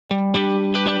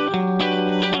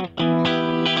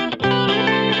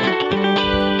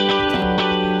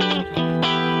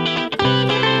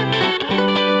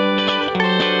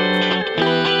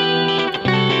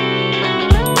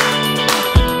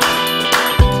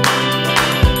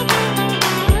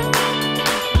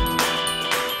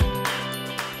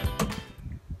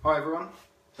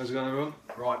How's it going, everyone?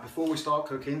 Right, before we start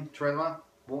cooking, Trevor,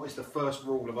 what is the first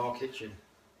rule of our kitchen?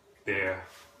 Beer.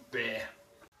 Beer.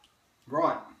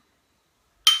 Right,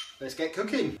 let's get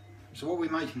cooking. So what are we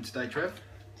making today, Trev?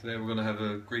 Today we're going to have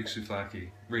a Greek souvlaki.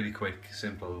 Really quick,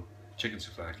 simple chicken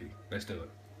souvlaki. Let's do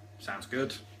it. Sounds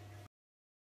good.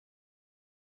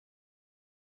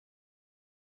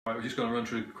 Right, we're just going to run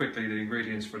through quickly the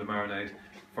ingredients for the marinade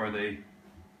for the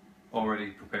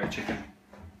already prepared chicken.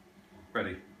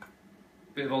 Ready.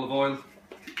 Bit of olive oil,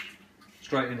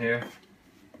 straight in here.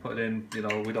 Put it in, you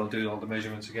know, we don't do all the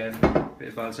measurements again. Bit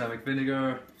of balsamic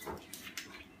vinegar.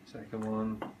 Second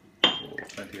one. Oh,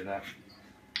 plenty of that.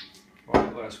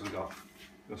 Right, what else have we got?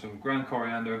 Got some ground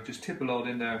coriander. Just tip a load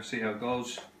in there, see how it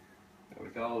goes. There we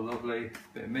go, lovely.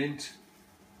 Bit of mint.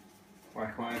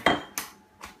 Whack whack.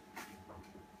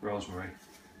 Rosemary.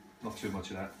 Not too much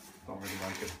of that. Don't really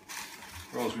like it.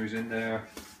 Rosemary's in there.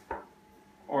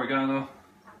 Oregano.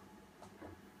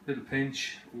 Little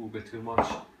pinch. Ooh, a bit too much.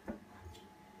 A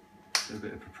little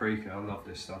bit of paprika. I love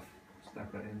this stuff.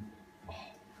 Snap that in.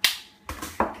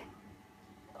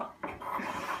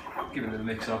 Give it a little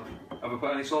mix up. Have I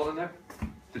put any salt in there?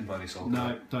 Didn't put any salt.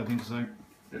 No, don't think so.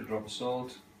 Little drop of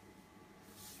salt.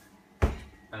 And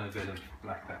a bit of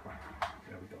black pepper.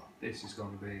 There we go. This is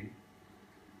going to be...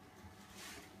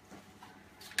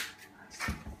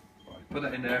 Right, put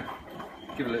that in there.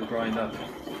 Give it a little grind up.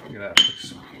 Look at that.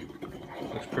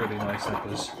 Looks pretty nice, that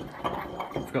does.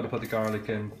 Forgot to put the garlic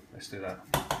in. Let's do that.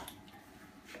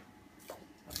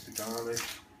 That's the garlic.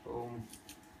 Boom.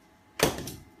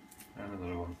 And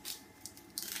another one.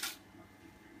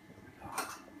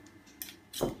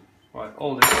 Right,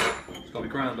 all this it's got to be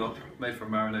ground up, made for a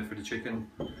marinade for the chicken.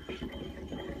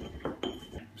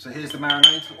 So here's the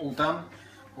marinade, all done.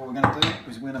 What we're going to do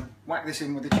is we're going to whack this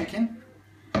in with the chicken.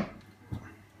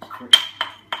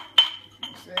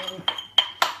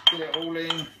 Get it all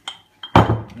in,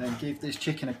 and then give this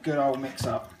chicken a good old mix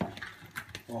up.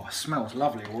 Oh, it smells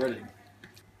lovely already.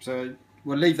 So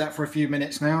we'll leave that for a few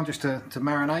minutes now, just to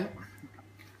marinate.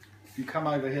 If you come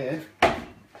over here,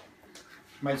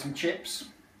 made some chips,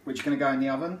 which are going to go in the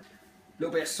oven. A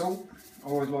little bit of salt. I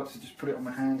always like to just put it on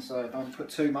my hand, so don't put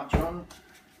too much on.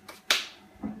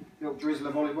 A little drizzle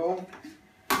of olive oil.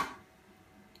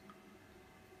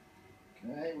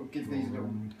 Okay, we'll give these a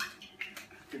little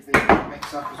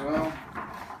mix up as well.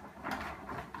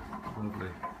 Lovely.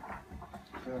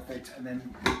 Perfect, and then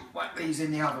whack these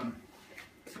in the oven.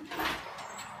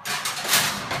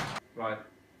 Right,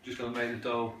 just going to make the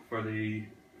dough for the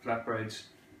flatbreads.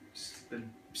 It's the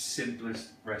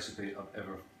simplest recipe I've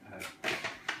ever had.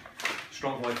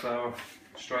 Strong white flour,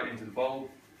 straight into the bowl.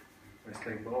 Nice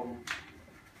clean bowl.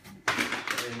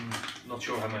 Not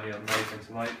sure how many I'm making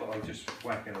tonight, but I'll just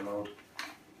whack in a load.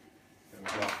 There we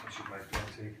go, I should make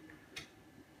plenty.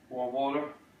 Warm water,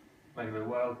 make it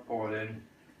well, pour it in.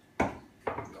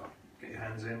 Get your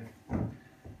hands in,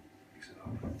 mix it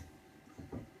up.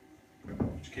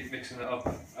 Just keep mixing it up,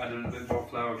 add a little bit more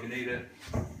flour if you need it.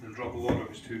 A little drop of water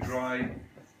if it's too dry.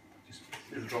 Just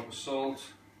a little drop of salt.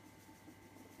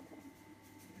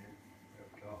 There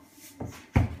we go.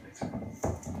 Mix it up.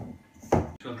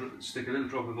 Just going to stick a little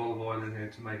drop of olive oil in here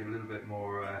to make it a little bit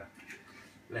more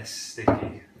less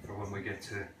sticky for when we get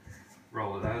to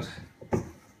roll it out.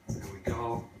 There we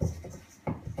go.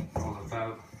 Roll it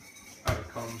about. Out it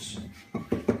comes.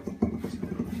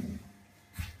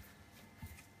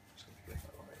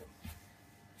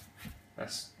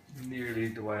 That's nearly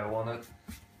the way I want it.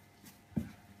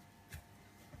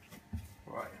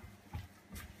 Right.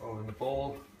 Roll in the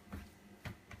bowl.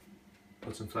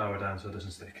 Put some flour down so it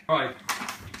doesn't stick. Right.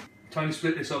 Time to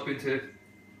split this up into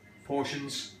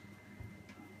portions.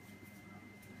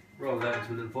 Roll that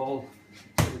into a little bowl.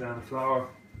 Put down the flour.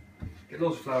 Get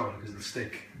loads of flour on it because it'll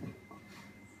stick.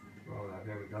 Roll that,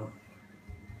 there we go.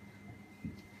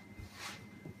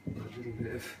 A little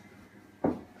bit of,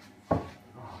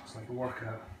 oh, it's like a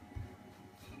workout.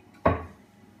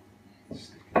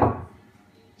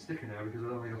 Stick in there because I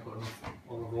don't think I put enough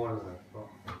olive oil in it, but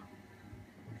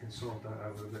we can sort that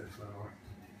out with a bit of flour.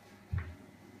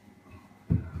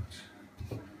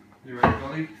 You ready,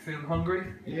 Bonnie? Feeling hungry?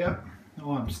 Yeah.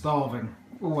 Oh, I'm starving.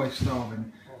 Always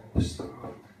starving. Oh,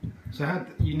 starving. So how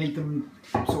you need them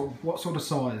what sort of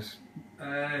size?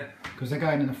 Because they're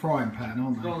going in a frying pan,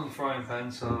 aren't they? Going in the frying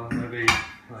pan, so maybe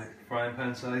like frying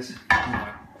pan size.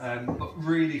 Right. But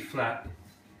really flat.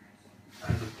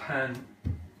 And the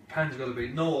pan's got to be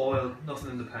no oil,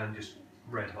 nothing in the pan, just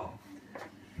red hot.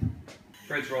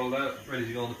 Bread's rolled out, ready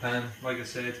to go in the pan. Like I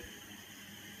said,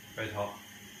 red hot.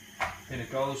 In it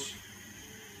goes.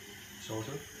 Sort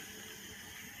of.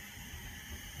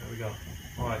 There we go.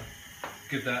 Alright,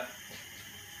 give that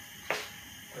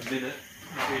a minute,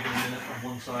 not even a minute on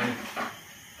one side.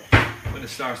 When it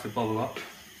starts to bubble up,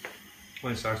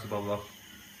 flip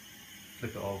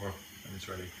it over and it's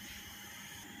ready.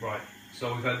 Right,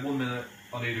 so we've had 1 minute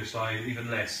on either side,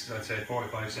 even less, I'd say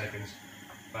 45 seconds.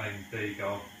 Bang, there you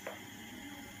go.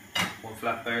 One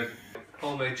flatbread.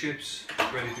 Homemade chips,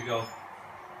 ready to go.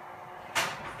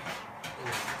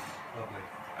 Oh, lovely.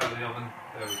 Out of the oven,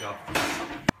 there we go.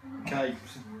 Okay,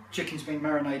 so chicken's been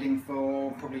marinating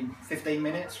for probably 15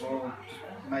 minutes. We'll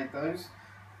just make those.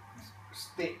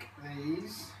 Stick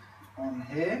these on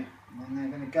here, and then they're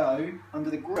going to go under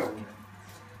the grill.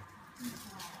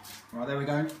 Right, there we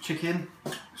go. Chicken,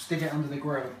 stick it under the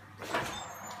grill.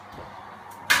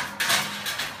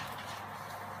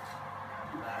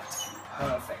 That's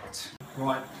perfect.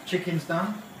 Right, chicken's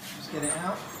done. Let's get it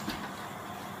out.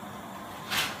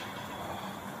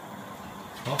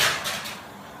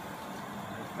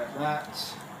 Like that.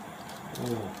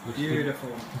 Oh, looks Beautiful.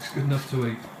 Good. Looks good enough to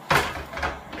eat.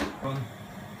 Run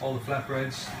all the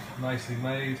flatbreads, nicely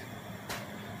made.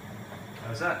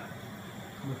 How's that?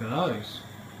 Look at those.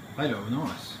 They look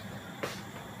nice.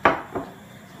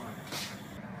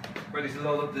 Ready to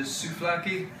load up this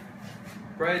souvlaki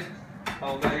bread,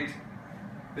 homemade,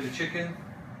 bit of chicken,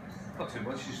 not too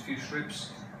much, just a few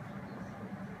strips.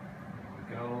 There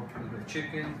we go, a little bit of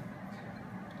chicken,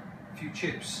 a few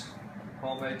chips,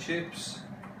 homemade chips.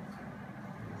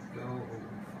 There we go, oh,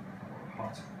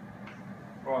 hot.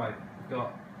 Right, we've got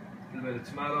a little bit of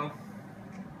tomato,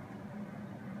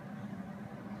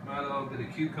 a bit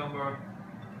of cucumber,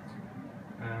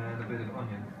 and a bit of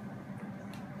onion.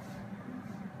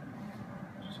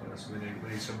 So that's what we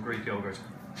need some Greek yogurt.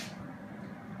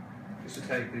 Just to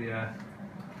take the, there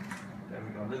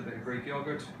we go, a little bit of Greek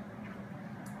yogurt.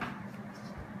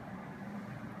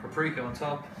 Paprika on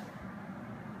top.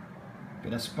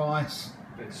 Bit of spice.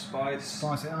 Bit of spice.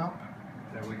 Spice it up.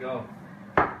 There we go.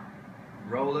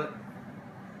 Roll it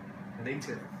and eat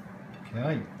it.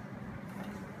 Okay.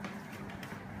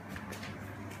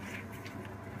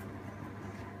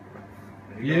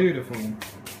 Beautiful.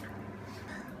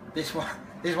 This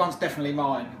one's definitely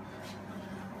mine.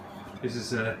 This is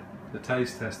the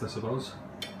taste test, I suppose.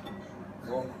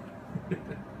 Oh.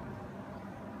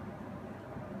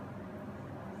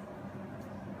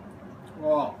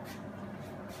 Oh,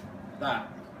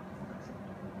 that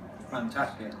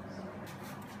fantastic.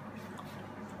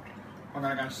 I'm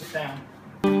going to go and sit down.